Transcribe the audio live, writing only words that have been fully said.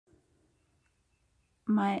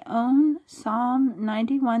My Own Psalm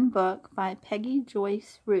 91 Book by Peggy,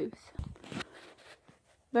 Joyce, Ruth.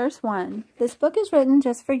 Verse 1. This book is written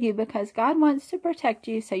just for you because God wants to protect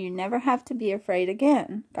you so you never have to be afraid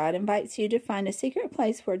again. God invites you to find a secret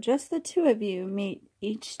place where just the two of you meet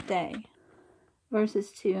each day.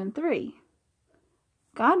 Verses 2 and 3.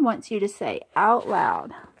 God wants you to say out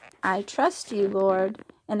loud, I trust you, Lord,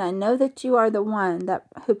 and I know that you are the one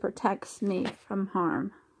who protects me from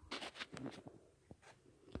harm.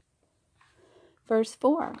 Verse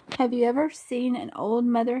 4. Have you ever seen an old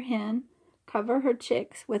mother hen cover her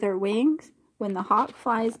chicks with her wings when the hawk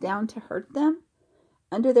flies down to hurt them?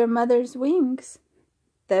 Under their mother's wings,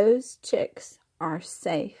 those chicks are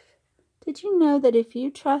safe. Did you know that if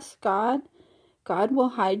you trust God, God will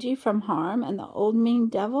hide you from harm and the old mean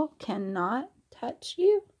devil cannot touch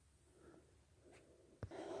you?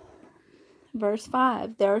 Verse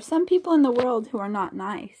 5. There are some people in the world who are not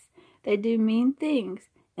nice. They do mean things,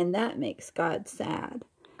 and that makes God sad.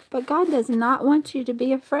 But God does not want you to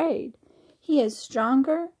be afraid. He is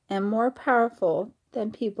stronger and more powerful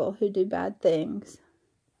than people who do bad things.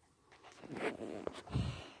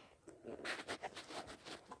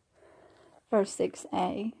 Verse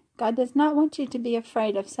 6a. God does not want you to be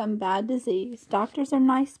afraid of some bad disease. Doctors are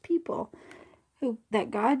nice people that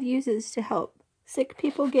God uses to help sick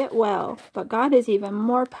people get well. But God is even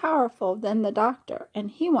more powerful than the doctor, and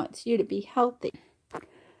He wants you to be healthy.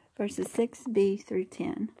 Verses 6b through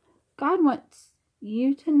 10. God wants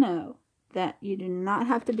you to know that you do not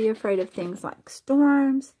have to be afraid of things like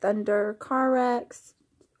storms, thunder, car wrecks,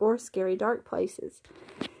 or scary dark places.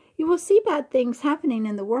 You will see bad things happening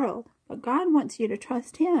in the world, but God wants you to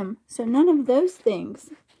trust Him, so none of those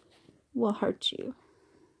things will hurt you.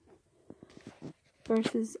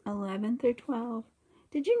 Verses 11 through 12.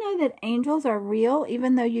 Did you know that angels are real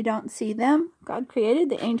even though you don't see them? God created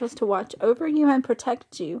the angels to watch over you and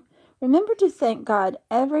protect you. Remember to thank God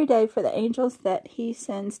every day for the angels that He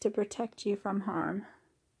sends to protect you from harm.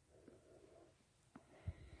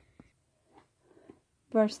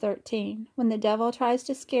 Verse 13. When the devil tries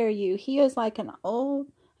to scare you, he is like a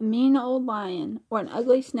mean old lion, or an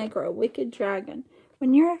ugly snake, or a wicked dragon.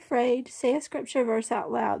 When you're afraid, say a scripture verse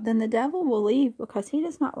out loud. Then the devil will leave because he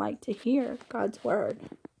does not like to hear God's word.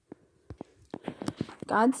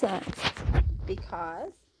 God says,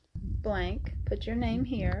 because blank, put your name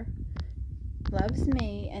here, loves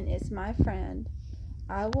me and is my friend,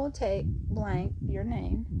 I will take blank, your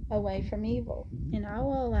name, away from evil, and I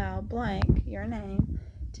will allow blank, your name,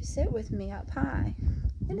 to sit with me up high.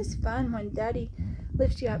 It is fun when Daddy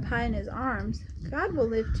lifts you up high in His arms. God will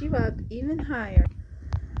lift you up even higher.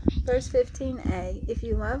 Verse 15a. If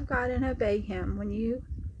you love God and obey Him,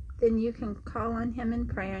 then you can call on Him in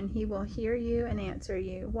prayer and He will hear you and answer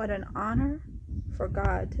you. What an honor for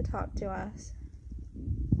God to talk to us.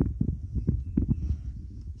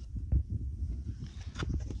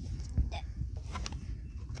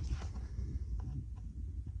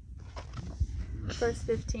 Verse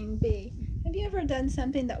 15b. Have you ever done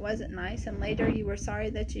something that wasn't nice and later you were sorry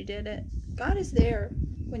that you did it? God is there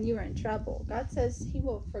when you are in trouble. God says He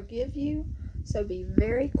will forgive you, so be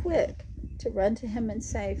very quick to run to Him and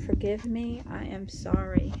say, forgive me, I am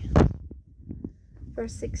sorry.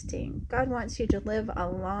 Verse 16. God wants you to live a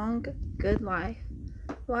long, good life.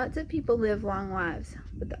 Lots of people live long lives,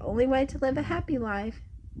 but the only way to live a happy life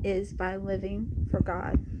is by living for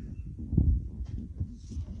God.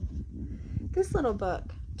 This little book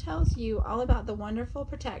tells you all about the wonderful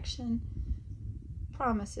protection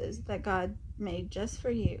promises that God made just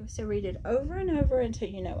for you. So read it over and over until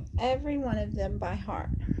you know every one of them by heart.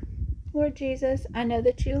 Lord Jesus, I know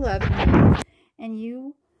that you love me and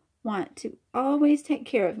you want to always take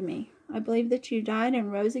care of me. I believe that you died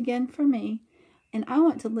and rose again for me, and I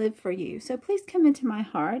want to live for you. So please come into my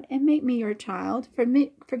heart and make me your child.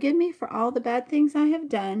 Forgive me for all the bad things I have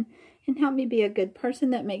done, and help me be a good person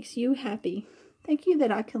that makes you happy. Thank you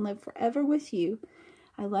that I can live forever with you.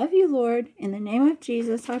 I love you, Lord. In the name of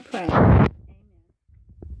Jesus, I pray. Amen.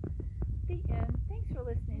 The end. Thanks for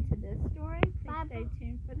listening to this story. Please stay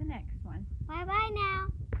tuned for the next one. Bye-bye now.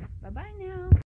 Bye-bye now.